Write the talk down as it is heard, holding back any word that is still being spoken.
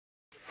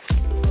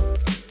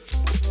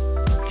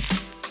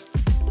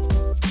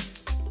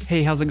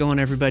Hey, how's it going,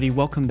 everybody?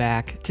 Welcome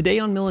back. Today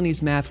on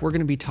Milanese Math, we're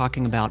going to be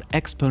talking about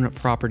exponent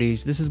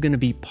properties. This is going to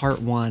be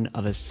part one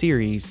of a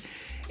series.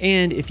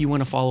 And if you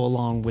want to follow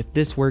along with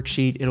this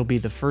worksheet, it'll be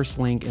the first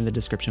link in the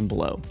description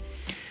below.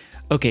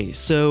 Okay,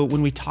 so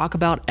when we talk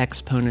about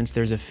exponents,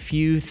 there's a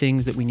few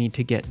things that we need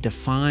to get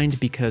defined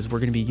because we're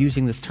going to be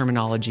using this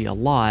terminology a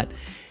lot.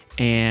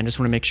 And I just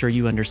want to make sure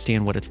you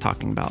understand what it's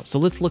talking about. So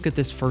let's look at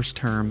this first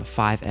term,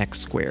 5x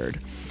squared.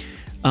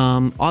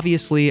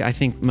 Obviously, I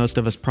think most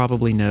of us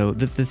probably know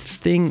that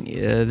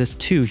this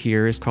 2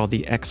 here is called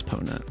the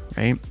exponent,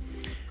 right?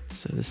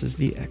 So this is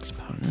the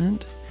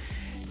exponent,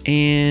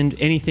 and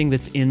anything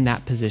that's in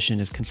that position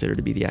is considered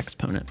to be the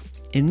exponent.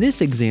 In this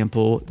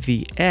example,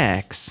 the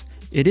x,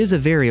 it is a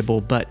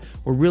variable, but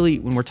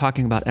when we're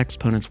talking about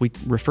exponents, we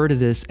refer to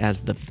this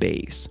as the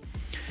base.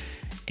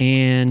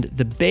 And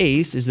the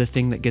base is the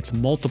thing that gets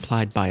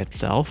multiplied by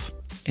itself,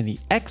 and the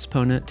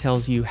exponent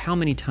tells you how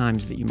many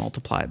times that you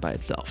multiply it by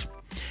itself.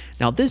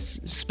 Now, this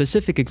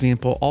specific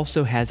example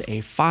also has a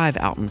 5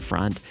 out in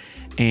front,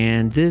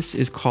 and this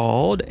is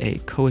called a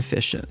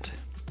coefficient.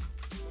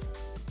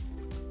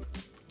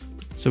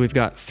 So we've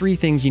got 3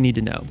 things you need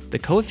to know: the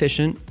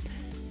coefficient,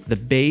 the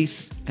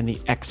base, and the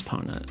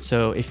exponent.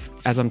 So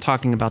as I'm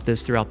talking about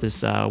this throughout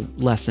this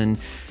lesson,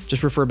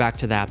 just refer back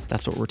to that.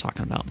 That's what we're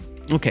talking about.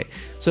 Okay,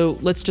 so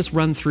let's just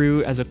run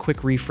through as a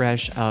quick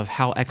refresh of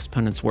how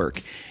exponents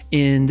work.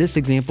 In this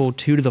example,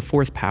 2 to the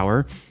 4th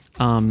power,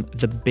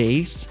 the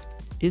base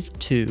is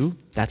 2.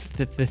 That's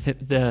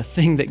the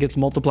thing that gets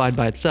multiplied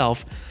by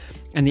itself.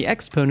 And the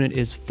exponent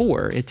is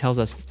 4. It tells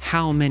us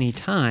how many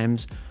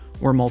times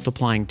we're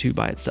multiplying 2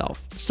 by itself.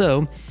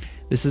 So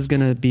this is going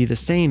to be the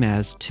same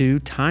as 2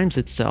 times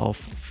itself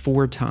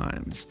 4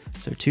 times.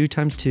 So 2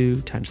 times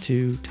 2 times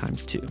 2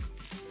 times 2,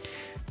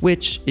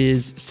 which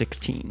is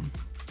 16.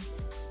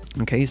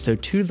 Okay, so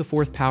 2 to the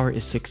 4th power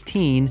is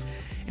 16,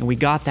 and we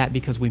got that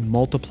because we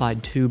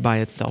multiplied 2 by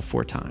itself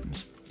 4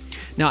 times.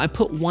 Now, I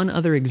put one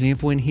other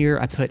example in here.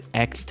 I put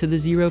x to the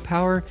 0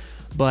 power,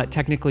 but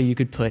technically you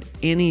could put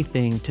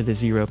anything to the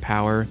 0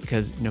 power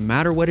because no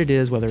matter what it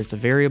is, whether it's a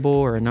variable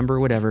or a number or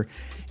whatever,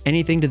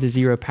 anything to the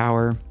 0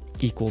 power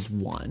equals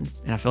 1.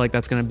 And I feel like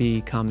that's going to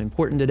become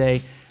important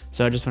today,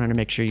 so I just wanted to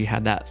make sure you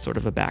had that sort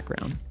of a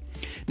background.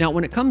 Now,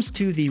 when it comes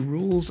to the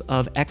rules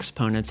of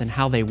exponents and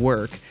how they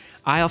work,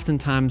 I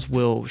oftentimes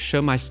will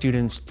show my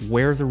students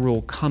where the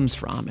rule comes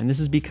from. And this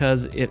is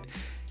because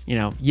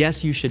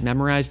yes, you should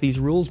memorize these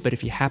rules, but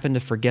if you happen to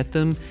forget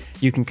them,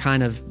 you can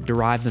kind of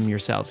derive them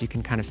yourselves. You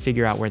can kind of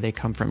figure out where they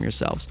come from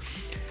yourselves.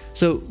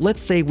 So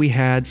let's say we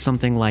had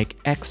something like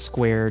x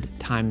squared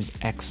times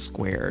x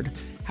squared.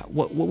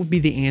 What would be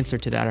the answer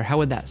to that, or how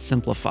would that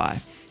simplify?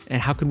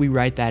 And how could we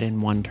write that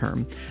in one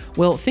term?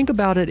 Well, think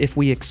about it if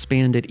we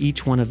expanded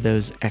each one of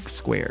those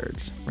x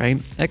squareds,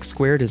 right? X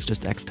squared is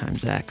just x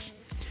times x.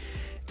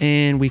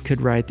 And we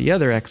could write the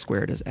other x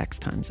squared as x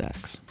times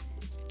x.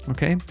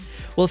 Okay,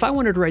 well, if I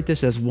wanted to write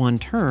this as one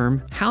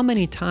term, how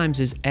many times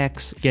is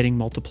x getting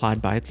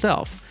multiplied by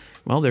itself?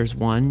 Well, there's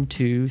 1,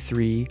 2,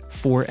 3,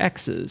 4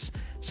 x's.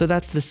 So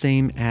that's the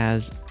same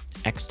as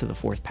x to the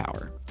 4th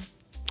power.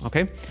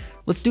 Okay,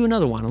 let's do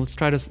another one. Let's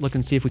try to look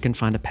and see if we can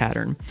find a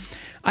pattern.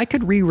 I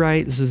could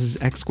rewrite this as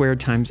x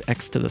squared times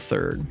x to the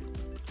 3rd.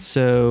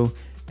 So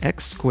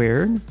x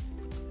squared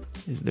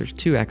there's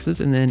 2 x's,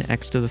 and then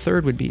x to the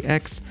 3rd would be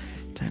x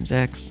times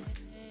x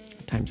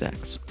times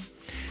x.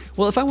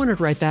 Well, if I wanted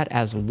to write that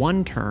as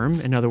one term,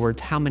 in other words,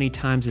 how many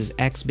times is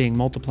x being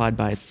multiplied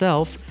by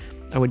itself,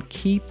 I would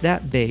keep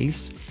that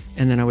base,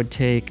 and then I would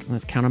take,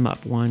 let's count them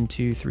up, 1,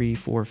 2, 3,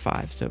 4,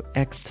 5, so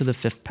x to the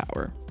 5th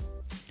power.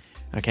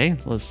 Okay,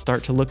 let's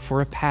start to look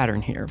for a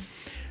pattern here.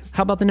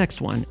 How about the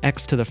next one?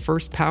 X to the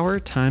 1st power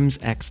times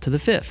x to the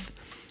 5th.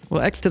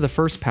 Well, x to the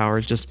 1st power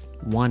is just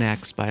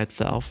 1x by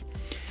itself.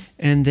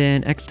 And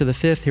then x to the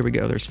 5th, here we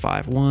go, there's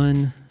 5.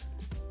 1,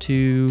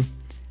 2,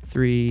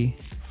 3,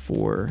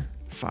 4,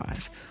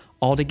 5.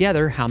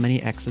 Altogether, how many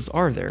x's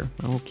are there?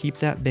 Well, we'll keep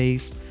that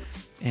base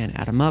and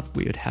add them up.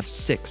 We would have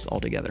 6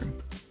 altogether.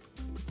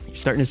 You're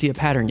starting to see a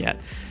pattern yet.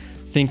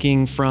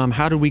 Thinking from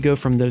how do we go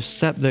from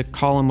the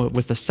column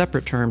with the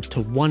separate terms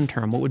to one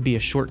term? What would be a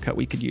shortcut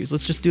we could use?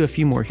 Let's just do a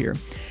few more here.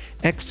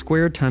 X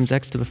squared times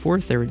x to the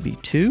 4th, there would be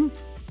 2.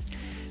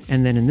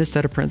 And then in this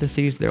set of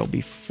parentheses, there will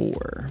be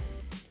 4.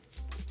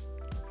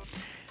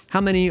 How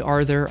many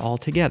are there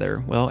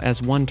altogether? Well,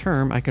 as one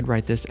term, I could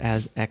write this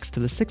as x to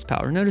the 6th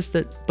power. Notice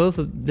that both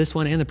of this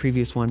one and the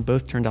previous one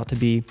both turned out to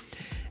be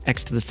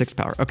x to the 6th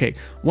power. Okay,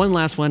 one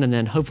last one, and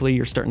then hopefully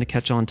you're starting to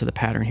catch on to the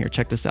pattern here.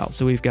 Check this out.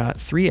 So we've got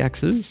 3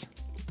 x's,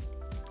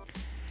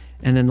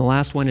 and then the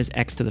last one is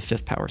x to the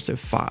 5th power, so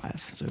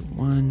 5. So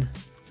 1,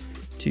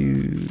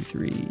 2,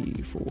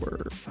 3,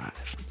 4,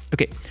 5.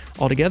 Okay,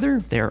 altogether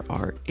there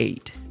are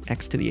 8,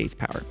 x to the 8th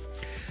power.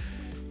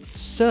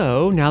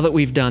 So now that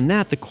we've done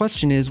that, the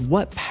question is,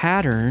 what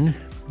pattern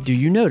do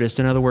you notice?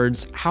 In other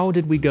words, how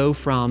did we go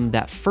from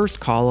that first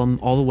column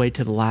all the way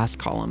to the last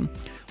column?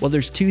 Well,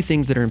 there's 2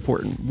 things that are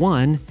important.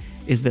 One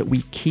is that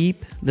we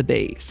keep the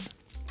base.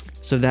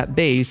 So that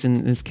base,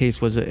 in this case,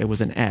 was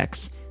an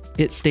x.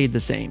 it stayed the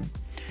same.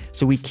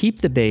 So we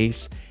keep the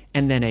base,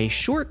 and then a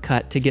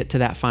shortcut to get to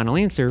that final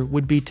answer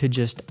would be to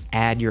just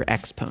add your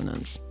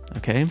exponents,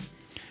 okay?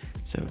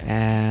 So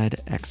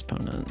add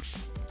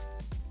exponents.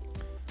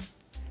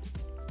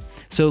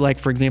 So like,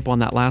 for example, on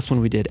that last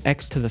one, we did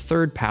x to the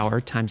third power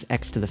times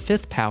x to the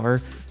fifth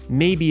power.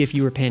 Maybe if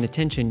you were paying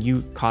attention,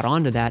 you caught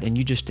on to that and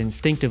you just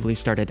instinctively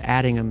started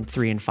adding them.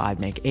 3 and 5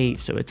 make 8,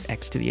 so it's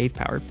x to the 8th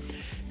power.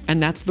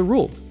 And that's the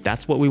rule.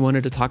 That's what we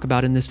wanted to talk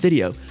about in this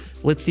video.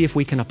 Let's see if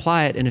we can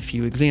apply it in a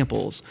few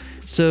examples.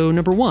 So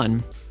number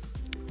 1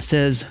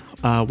 says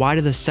y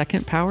to the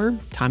 2nd power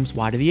times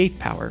y to the 8th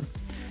power.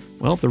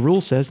 Well, the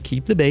rule says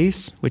keep the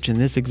base, which in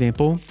this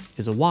example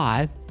is a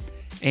y,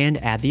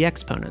 and add the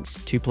exponents.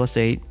 2 plus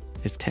 8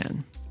 is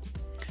 10.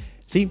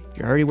 See,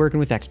 you're already working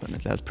with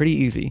exponents. That's pretty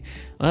easy.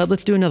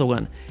 Let's do another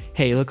one.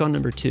 Hey, look on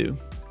number 2.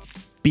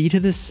 B to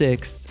the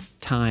 6th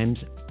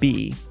times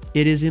b.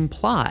 It is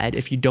implied,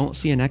 if you don't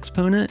see an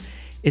exponent,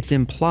 it's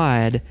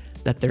implied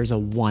that there's a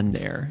 1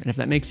 there. And if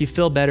that makes you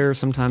feel better,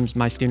 sometimes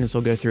my students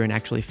will go through and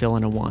actually fill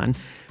in a 1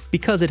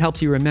 because it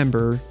helps you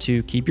remember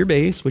to keep your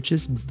base, which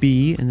is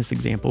b in this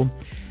example,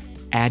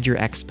 add your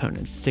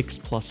exponents. 6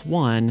 plus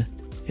 1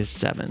 is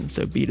 7,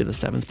 so b to the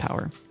 7th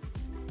power.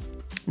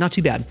 Not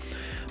too bad.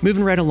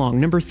 Moving right along,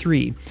 number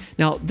 3.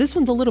 Now, this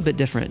one's a little bit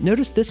different.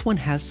 Notice this one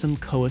has some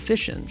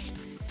coefficients.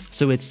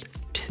 So it's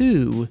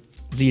 2z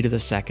to the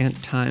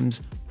 2nd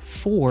times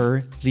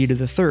 4z to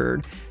the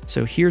 3rd.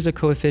 So here's a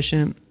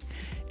coefficient,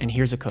 and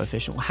here's a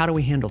coefficient. Well, how do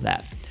we handle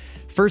that?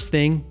 First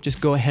thing, just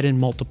go ahead and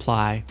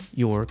multiply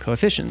your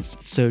coefficients.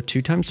 So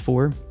 2 times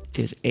 4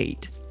 is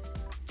 8.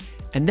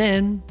 And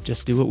then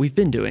just do what we've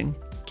been doing.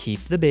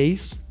 Keep the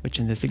base, which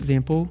in this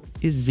example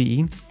is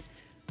z.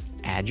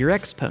 Add your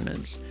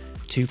exponents.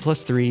 2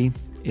 plus 3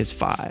 is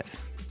 5.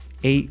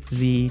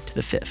 8z to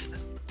the 5th.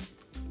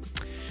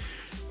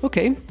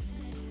 Okay,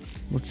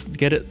 let's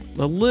get it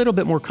a little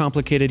bit more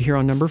complicated here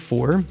on number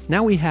 4.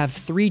 Now we have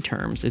 3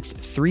 terms. It's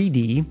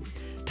 3d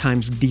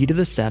times d to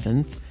the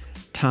 7th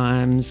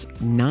times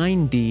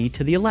 9d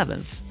to the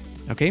 11th.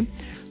 Okay,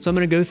 so I'm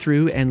going to go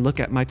through and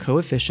look at my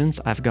coefficients.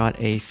 I've got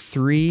a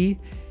 3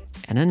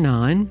 and a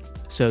 9.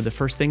 So the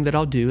first thing that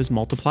I'll do is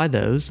multiply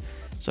those.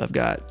 So I've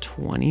got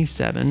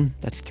 27,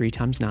 that's 3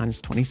 times 9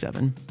 is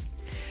 27.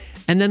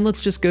 And then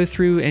let's just go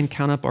through and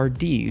count up our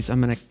d's.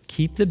 I'm gonna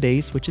keep the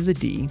base, which is a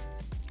d.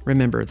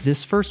 Remember,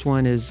 this first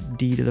one is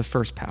d to the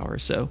 1st power.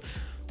 So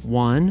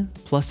 1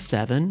 plus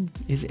 7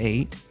 is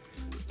 8,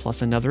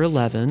 plus another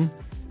 11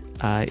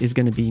 is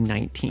gonna be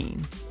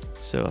 19.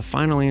 So a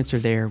final answer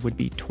there would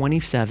be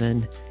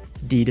 27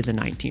 d to the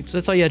 19th. So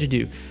that's all you had to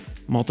do.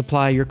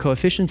 Multiply your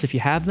coefficients if you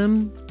have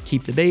them,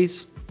 keep the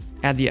base,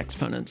 add the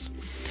exponents.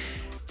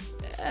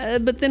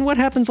 But then what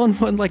happens on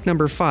one like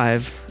number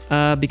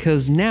 5?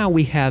 Because now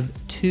we have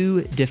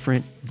 2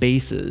 different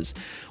bases.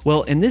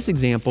 Well, in this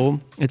example,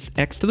 it's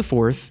x to the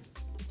 4th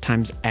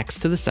times x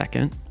to the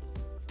 2nd.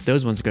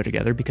 Those ones go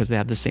together because they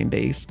have the same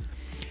base.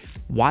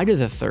 Y to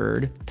the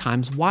 3rd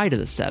times y to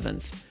the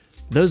 7th.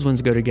 Those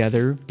ones go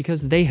together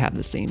because they have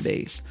the same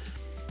base.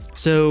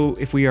 So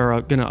if we are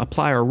going to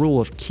apply our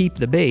rule of keep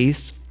the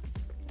base,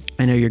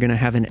 I know you're going to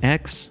have an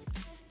x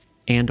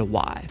and a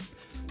y.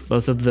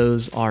 Both of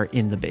those are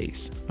in the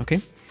base, okay?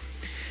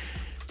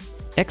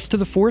 X to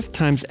the 4th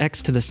times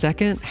x to the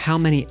 2nd. How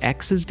many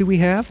x's do we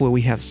have? Well,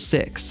 we have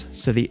 6.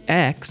 So the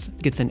x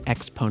gets an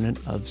exponent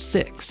of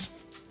 6.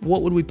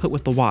 What would we put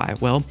with the y?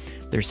 Well,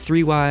 there's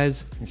 3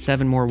 y's and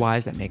 7 more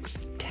y's. That makes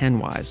 10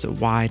 y's, so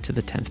y to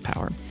the 10th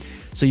power.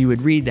 So you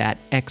would read that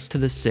x to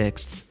the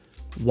 6th,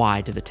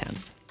 y to the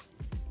 10th.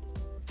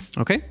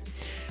 Okay?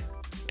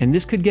 And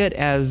this could get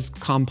as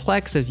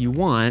complex as you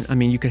want. I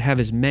mean, you could have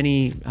as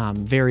many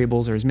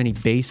variables or as many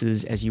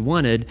bases as you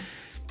wanted.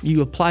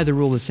 You apply the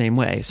rule the same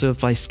way. So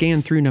if I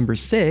scan through number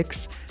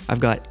 6,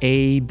 I've got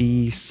A,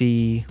 B,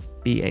 C,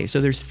 B, A.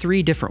 So there's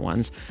 3 different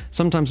ones.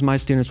 Sometimes my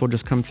students will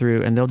just come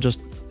through and they'll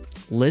just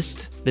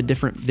list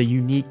the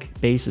unique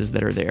bases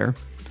that are there.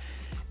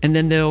 And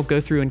then they'll go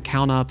through and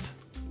count up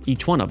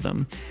each one of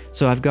them.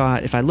 So I've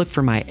got, if I look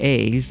for my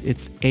A's,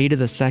 it's A to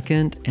the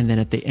 2nd, and then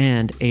at the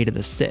end, A to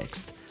the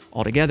 6th.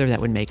 Altogether, that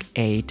would make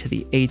a to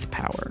the 8th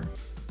power,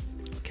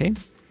 okay?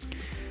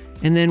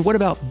 And then what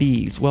about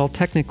b's? Well,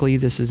 technically,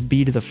 this is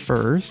b to the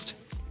 1st,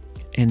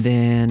 and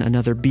then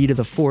another b to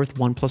the 4th.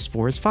 1 plus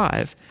 4 is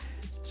 5.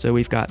 So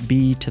we've got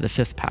b to the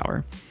 5th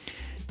power.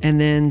 And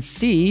then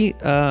c,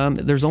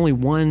 there's only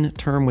one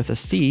term with a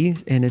c,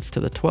 and it's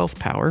to the 12th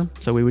power,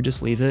 so we would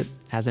just leave it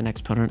as an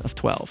exponent of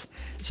 12.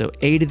 So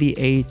a to the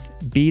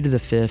 8th, b to the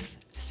 5th,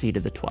 c to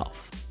the 12th.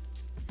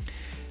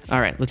 All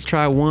right, let's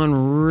try one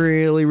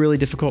really, really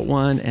difficult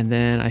one, and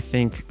then I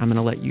think I'm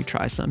gonna let you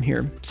try some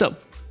here. So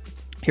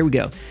here we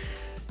go.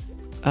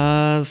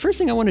 The first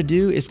thing I wanna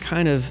do is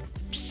kind of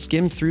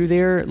skim through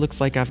there. It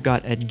looks like I've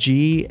got a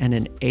G and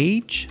an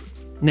H.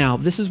 Now,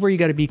 this is where you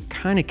gotta be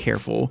kind of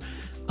careful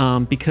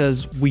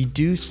because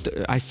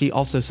I see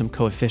also some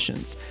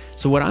coefficients.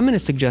 So what I'm gonna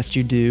suggest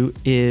you do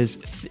is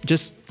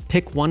just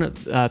pick one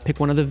of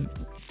the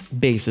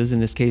bases. In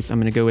this case, I'm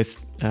going to go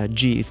with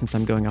g since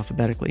I'm going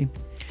alphabetically.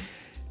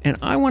 And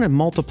I want to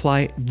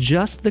multiply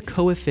just the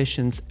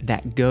coefficients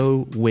that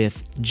go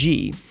with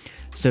g.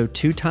 So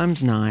 2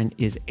 times 9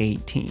 is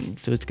 18.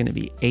 So it's going to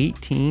be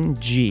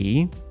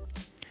 18g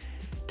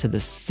to the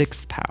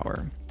 6th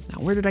power.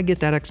 Now, where did I get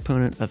that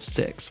exponent of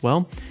 6?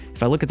 Well,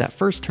 if I look at that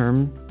first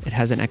term, it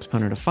has an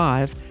exponent of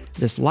 5.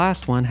 This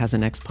last one has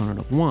an exponent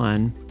of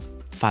 1.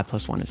 5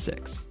 plus 1 is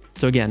 6.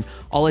 So again,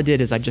 all I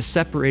did is I just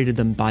separated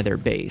them by their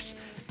base.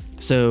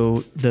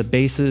 So the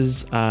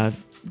bases of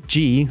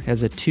g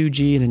has a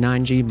 2g and a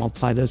 9g.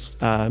 Multiply those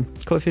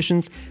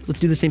coefficients. Let's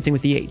do the same thing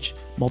with the h.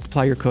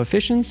 Multiply your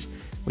coefficients.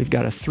 We've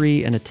got a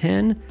 3 and a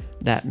 10.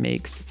 That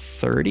makes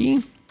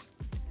 30.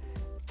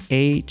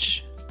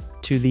 H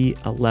to the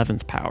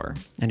 11th power.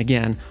 And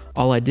again,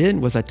 all I did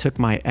was I took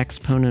my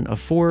exponent of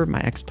 4, my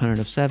exponent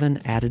of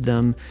 7, added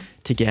them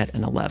to get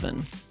an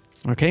 11.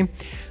 Okay,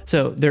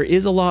 so there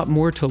is a lot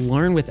more to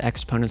learn with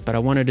exponents, but I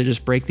wanted to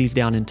just break these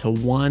down into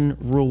one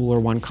rule or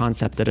one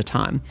concept at a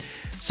time.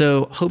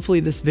 So hopefully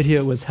this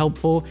video was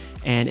helpful,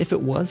 and if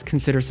it was,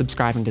 consider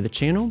subscribing to the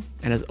channel.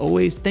 And as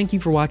always, thank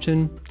you for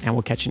watching, and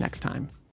we'll catch you next time.